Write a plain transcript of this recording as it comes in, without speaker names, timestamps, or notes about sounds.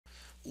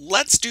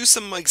let's do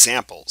some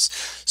examples.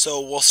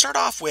 So we'll start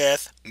off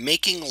with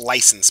making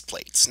license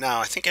plates. Now,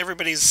 I think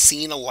everybody's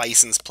seen a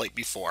license plate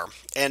before.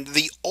 And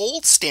the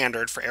old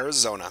standard for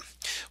Arizona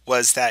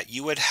was that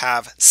you would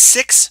have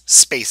 6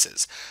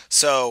 spaces.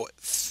 So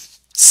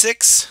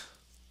 6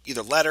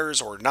 either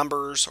letters or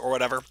numbers or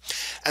whatever.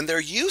 And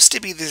there used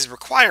to be these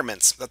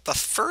requirements that the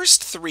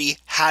first 3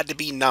 had to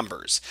be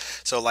numbers.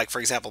 So like for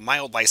example, my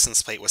old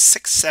license plate was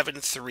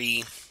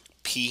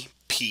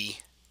 673PP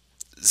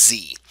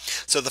Z.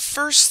 So the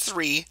first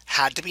 3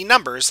 had to be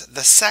numbers,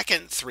 the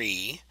second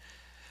 3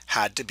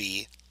 had to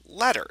be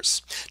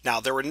letters.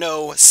 Now there were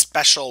no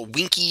special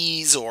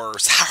winkies or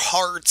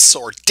hearts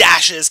or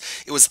dashes.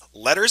 It was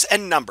letters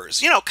and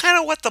numbers. You know, kind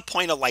of what the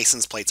point of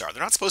license plates are.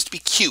 They're not supposed to be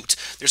cute.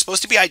 They're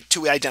supposed to be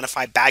to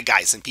identify bad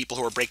guys and people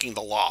who are breaking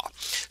the law.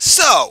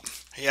 So,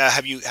 yeah,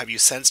 have you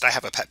sensed I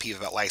have a pet peeve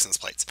about license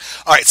plates?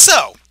 All right,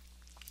 so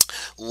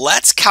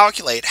let's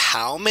calculate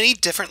how many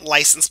different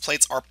license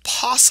plates are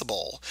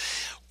possible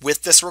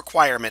with this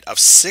requirement of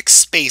 6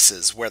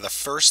 spaces where the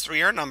first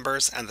 3 are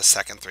numbers and the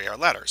second 3 are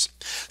letters.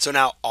 So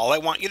now all I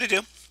want you to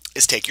do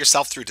is take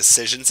yourself through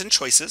decisions and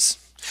choices,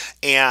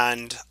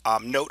 and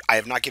note I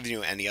have not given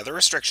you any other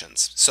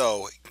restrictions.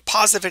 So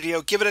pause the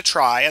video, give it a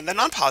try, and then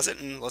unpause it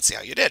and let's see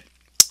how you did.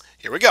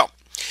 Here we go.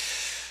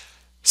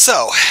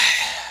 So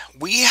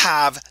we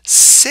have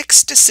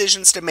 6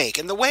 decisions to make,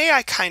 and the way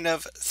I kind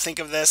of think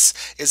of this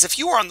is if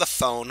you were on the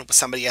phone with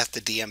somebody at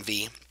the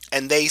DMV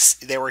and they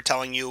were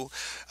telling you,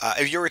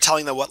 if you were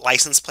telling them what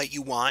license plate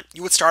you want,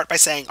 you would start by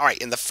saying, all right,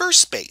 in the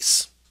first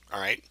space, all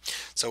right,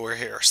 so we're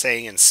here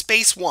saying in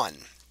space 1,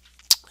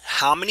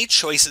 how many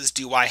choices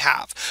do I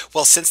have?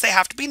 Well, since they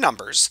have to be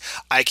numbers,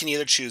 I can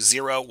either choose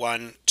 0,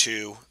 1,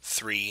 2,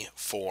 3,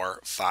 4,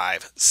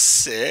 5,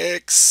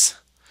 6,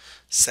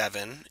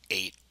 7,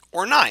 8,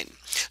 or 9.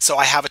 So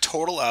I have a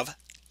total of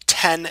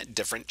 10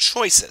 different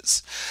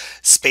choices.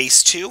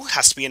 Space 2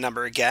 has to be a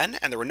number again,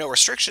 and there were no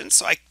restrictions,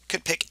 so I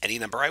could pick any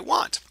number I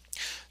want.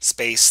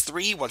 Space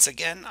 3, once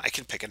again, I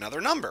can pick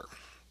another number.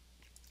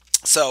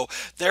 So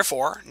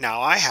therefore, now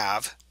I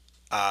have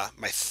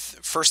my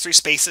first 3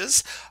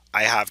 spaces,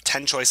 I have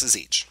 10 choices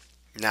each.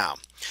 Now,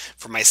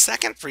 for my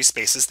second 3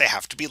 spaces, they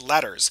have to be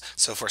letters.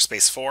 So for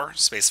space 4,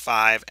 space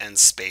 5, and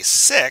space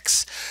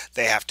 6,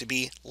 they have to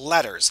be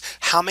letters.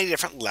 How many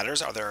different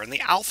letters are there in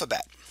the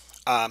alphabet?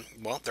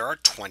 Well, there are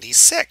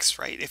 26,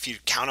 right? If you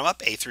count them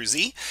up, A through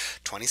Z,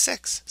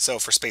 26. So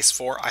for space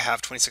 4, I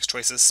have 26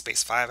 choices.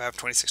 Space 5, I have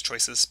 26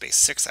 choices. Space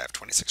 6, I have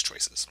 26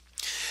 choices.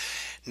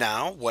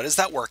 Now, what does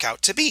that work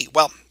out to be?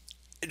 Well,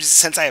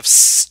 since I've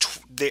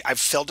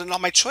filled in all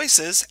my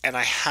choices and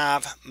I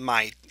have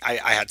I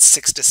had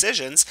 6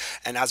 decisions,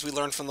 and as we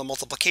learned from the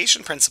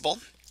multiplication principle,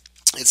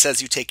 it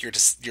says you take your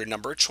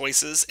number of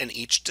choices in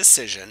each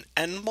decision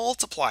and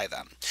multiply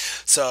them.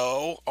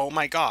 So, oh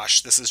my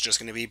gosh, this is just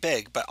going to be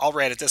big, but I'll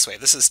write it this way.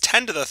 This is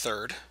 10 to the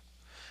third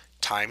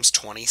times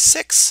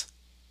 26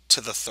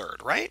 to the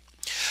third, right?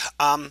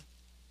 And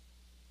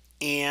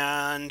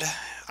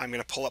I'm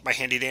going to pull up my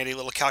handy dandy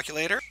little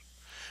calculator.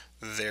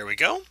 There we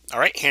go. All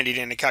right, handy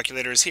dandy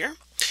calculator is here,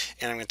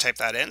 and I'm going to type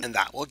that in, and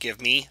that will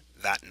give me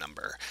that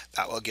number.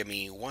 That will give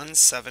me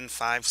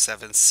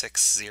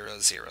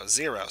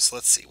 1757600. So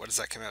let's see, what does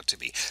that come out to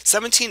be?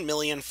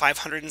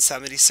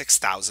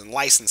 17,576,000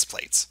 license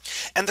plates.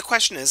 And the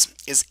question is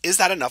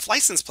that enough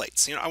license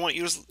plates? You know, I want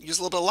you to use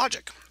a little bit of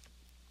logic.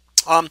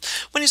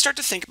 When you start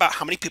to think about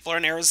how many people are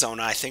in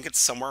Arizona, I think it's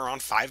somewhere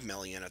around 5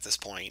 million at this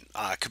point.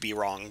 Could be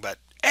wrong, but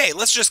hey,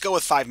 let's just go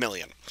with 5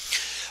 million.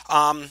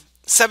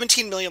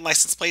 17 million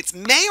license plates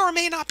may or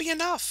may not be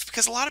enough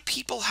because a lot of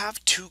people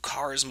have 2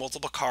 cars,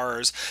 multiple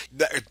cars,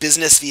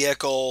 business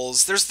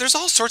vehicles. There's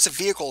all sorts of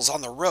vehicles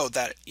on the road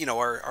that, you know,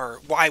 are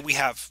why we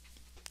have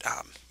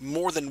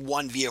more than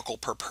 1 vehicle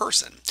per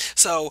person.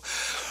 So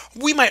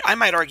I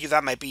might argue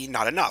that might be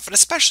not enough, and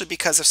especially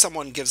because if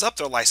someone gives up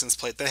their license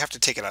plate, they have to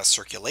take it out of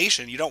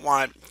circulation. You don't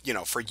want, you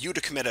know, for you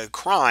to commit a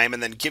crime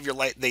and then give you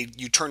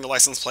turn your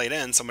license plate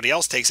in, somebody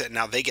else takes it, and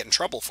now they get in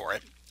trouble for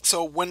it.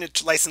 So when a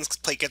license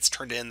plate gets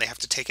turned in, they have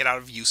to take it out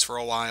of use for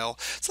a while.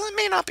 So that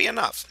may not be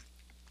enough.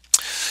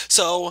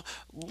 So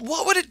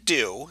what would it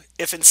do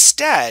if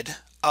instead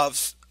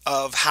of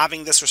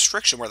having this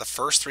restriction where the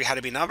first 3 had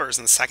to be numbers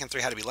and the second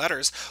 3 had to be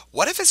letters,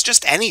 what if it's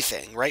just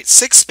anything, right?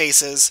 6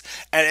 spaces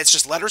and it's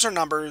just letters or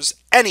numbers,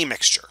 any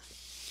mixture.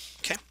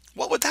 Okay,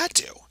 what would that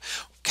do?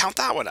 Count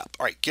that one up.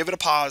 All right, give it a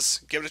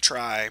pause, give it a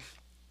try.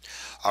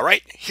 All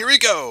right, here we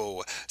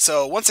go.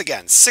 So once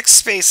again, 6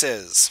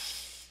 spaces.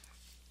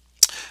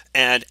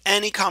 And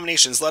any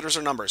combinations, letters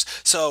or numbers.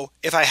 So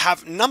if I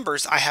have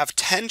numbers, I have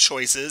 10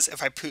 choices.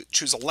 If I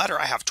choose a letter,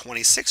 I have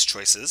 26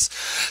 choices.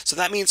 So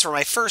that means for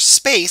my first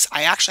space,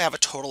 I actually have a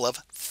total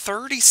of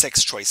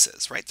 36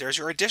 choices, right? There's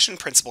your addition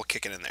principle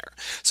kicking in there.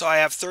 So I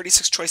have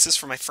 36 choices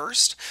for my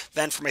first.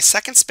 Then for my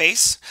second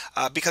space,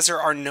 because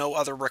there are no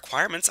other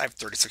requirements, I have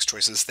 36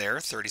 choices there,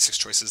 36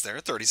 choices there,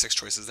 36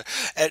 choices there.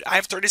 And I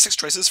have 36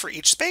 choices for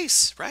each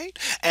space, right?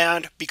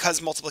 And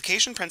because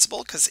multiplication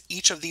principle, because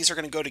each of these are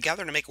going to go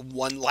together to make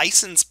one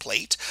license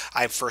plate,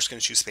 I'm first going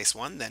to choose space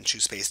 1, then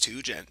choose space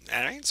 2.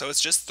 Right? So it's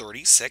just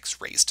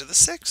 36 raised to the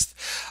 6th.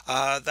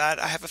 That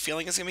I have a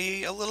feeling is going to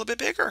be a little bit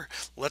bigger.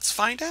 Let's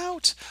find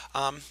out.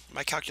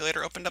 My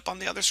calculator opened up on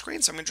the other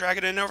screen, so I'm going to drag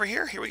it in over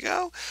here. Here we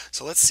go.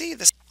 So let's see.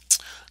 This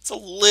it's a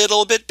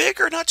little bit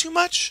bigger, not too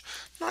much.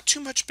 Not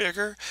too much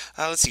bigger.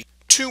 Let's see.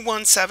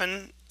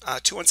 217,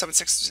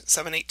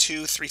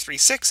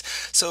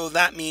 2176782 So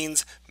that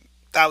means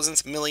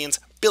thousands, millions,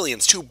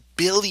 billions, 2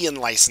 billion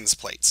license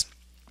plates.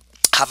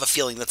 Have a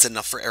feeling that's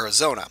enough for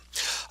Arizona.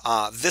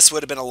 This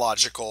would have been a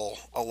logical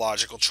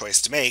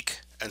choice to make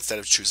instead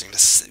of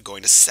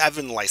going to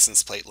 7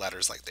 license plate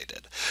letters like they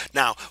did.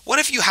 Now, what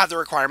if you had the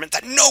requirement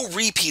that no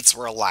repeats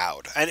were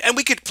allowed? And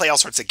we could play all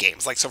sorts of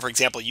games. Like, so for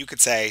example, you could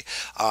say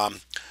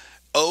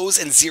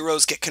O's and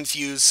zeros get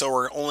confused, so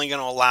we're only going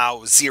to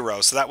allow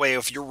 0. So that way,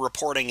 if you're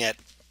reporting it,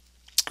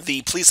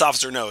 the police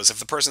officer knows. If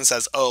the person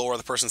says O or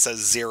the person says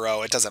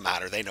 0, it doesn't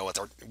matter. They know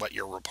what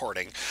you're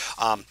reporting.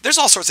 There's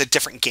all sorts of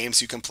different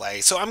games you can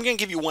play. So I'm going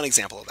to give you one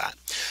example of that,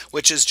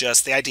 which is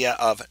just the idea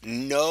of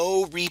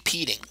no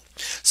repeating.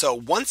 So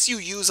once you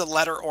use a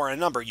letter or a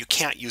number, you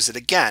can't use it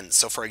again.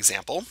 So for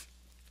example,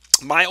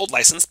 my old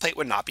license plate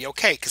would not be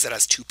okay because it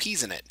has 2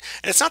 P's in it.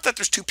 And it's not that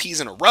there's 2 P's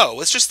in a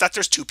row. It's just that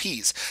there's 2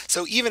 P's.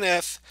 So even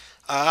if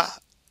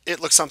it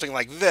looks something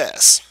like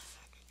this,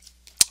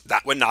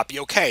 that would not be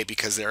okay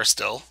because there are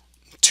still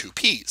 2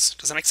 P's.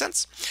 Does that make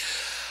sense?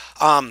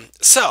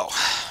 So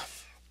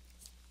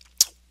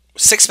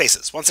 6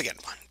 spaces. Once again,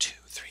 1, 2,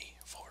 3,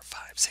 4,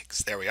 5,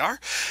 6. There we are.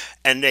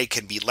 And they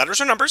can be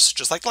letters or numbers,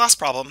 just like the last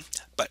problem,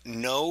 but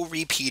no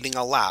repeating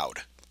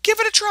allowed. Give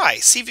it a try.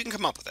 See if you can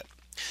come up with it.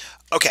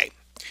 Okay,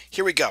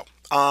 here we go.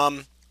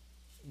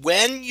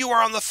 When you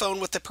are on the phone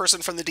with the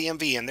person from the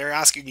DMV and they're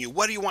asking you,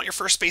 what do you want your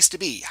first space to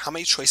be? How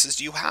many choices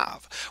do you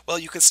have? Well,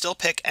 you can still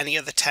pick any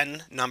of the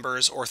 10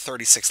 numbers or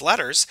 36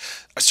 letters.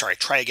 Sorry,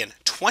 try again,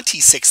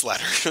 26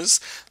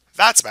 letters.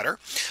 That's better.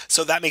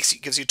 So that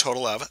gives you a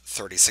total of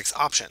 36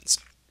 options.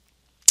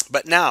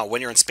 But now,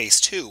 when you're in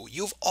space 2,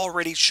 you've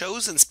already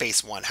chosen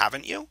space 1,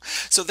 haven't you?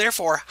 So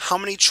therefore, how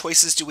many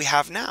choices do we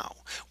have now?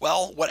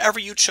 Well, whatever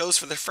you chose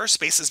for the first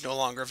space is no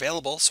longer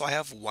available, so I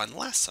have 1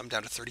 less. I'm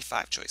down to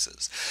 35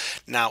 choices.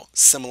 Now,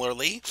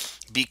 similarly,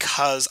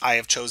 because I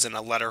have chosen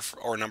a letter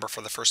or number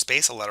for the first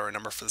space, a letter or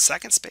number for the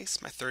second space,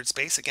 my third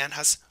space, again,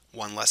 has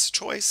 1 less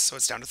choice, so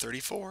it's down to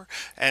 34,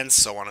 and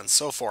so on and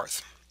so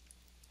forth.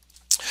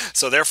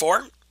 So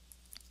therefore,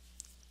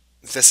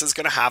 this is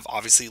going to have,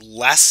 obviously,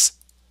 less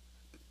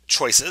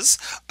choices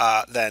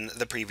than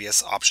the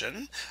previous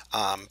option,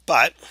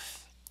 but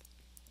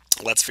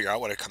let's figure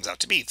out what it comes out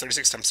to be.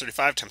 36 times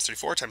 35 times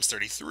 34 times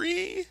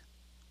 33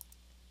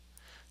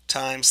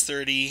 times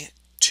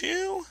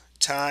 32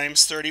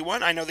 times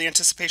 31. I know the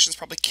anticipation is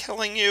probably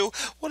killing you.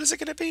 What is it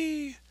going to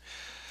be?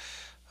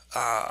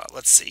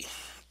 Let's see.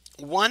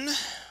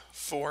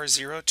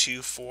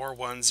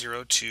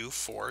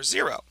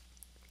 14024102440.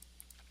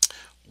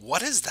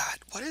 What is that?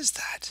 What is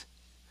that?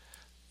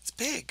 It's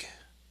big.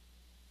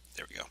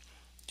 There we go.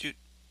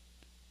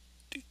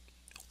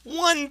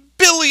 1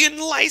 billion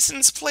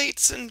license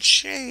plates and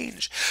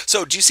change.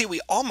 So do you see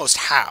we almost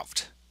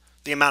halved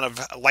the amount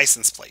of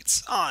license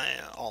plates?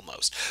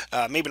 Almost.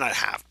 Maybe not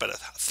halved, but a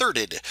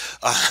thirded.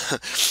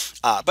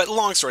 But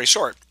long story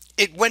short,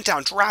 it went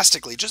down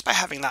drastically just by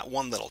having that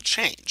one little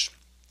change.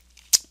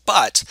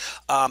 But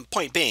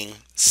point being,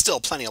 still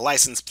plenty of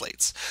license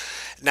plates.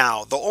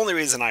 Now, the only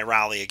reason I'm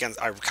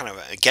kind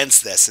of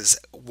against this is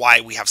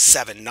why we have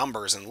 7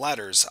 numbers and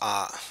letters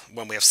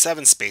when we have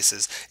 7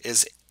 spaces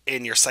is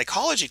in your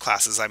psychology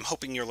classes. I'm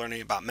hoping you're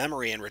learning about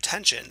memory and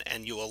retention,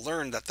 and you will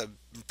learn that the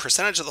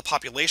percentage of the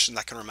population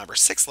that can remember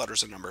 6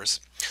 letters or numbers,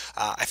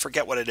 I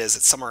forget what it is,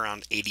 it's somewhere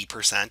around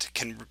 80%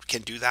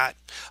 can do that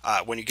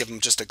when you give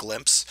them just a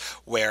glimpse,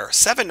 where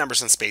 7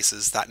 numbers and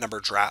spaces, that number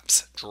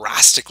drops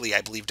drastically,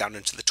 I believe, down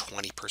into the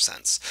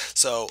 20%.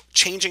 So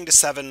changing to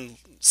 7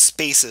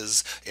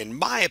 spaces, in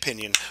my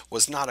opinion,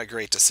 was not a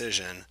great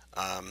decision.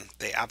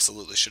 They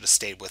absolutely should have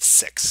stayed with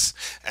 6.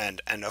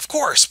 And of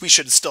course, we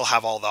should still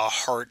have all the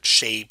heart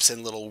shapes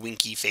and little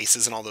winky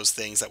faces and all those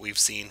things that we've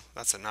seen.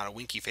 That's not a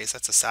winky face,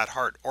 that's a sad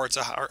heart. Or it's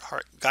a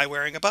heart guy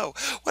wearing a bow.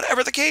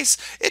 Whatever the case,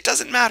 it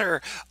doesn't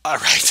matter. All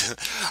right.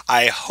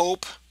 I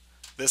hope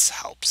this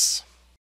helps.